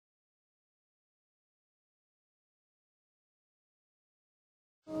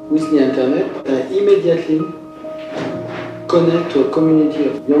With the internet, I immediately connect to a community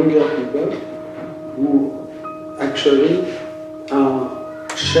of younger people who actually are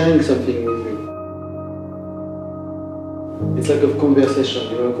sharing something with me. It's like a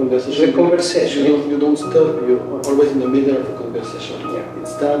conversation, you know, a conversation. It's a conversation. You don't stop, you're always in the middle of a conversation. Yeah. It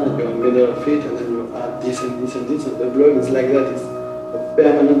starts and you're in the middle of it, and then you add this and this and this, and the blog is like that. It's a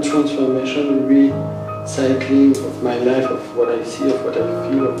permanent transformation, recycling of my life, of what I see, of what I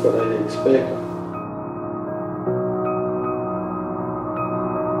feel, of what I expect.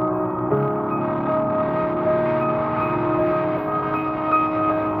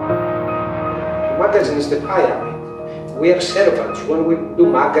 Magazine is the pyramid. We are servants. When we do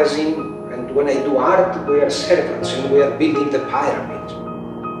magazine and when I do art, we are servants and we are building the pyramid.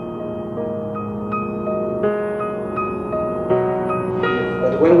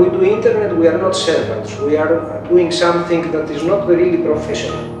 But when we do internet, we are not servants. We are doing something that is not really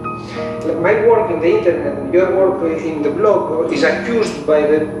professional. Like my work in the internet and your work in the blog is accused by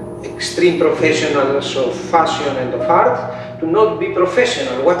the extreme professionals of fashion and of art to not be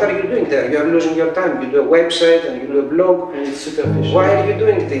professional. What are you doing there? You are losing your time. You do a website and you do a blog. And it's superficial. Why are you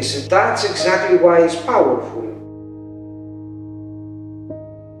doing this? That's exactly why it's powerful.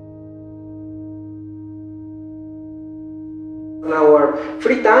 In our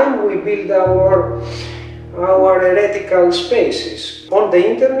free time, we build our heretical spaces on the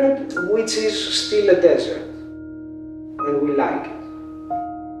internet, which is still a desert, and we like it.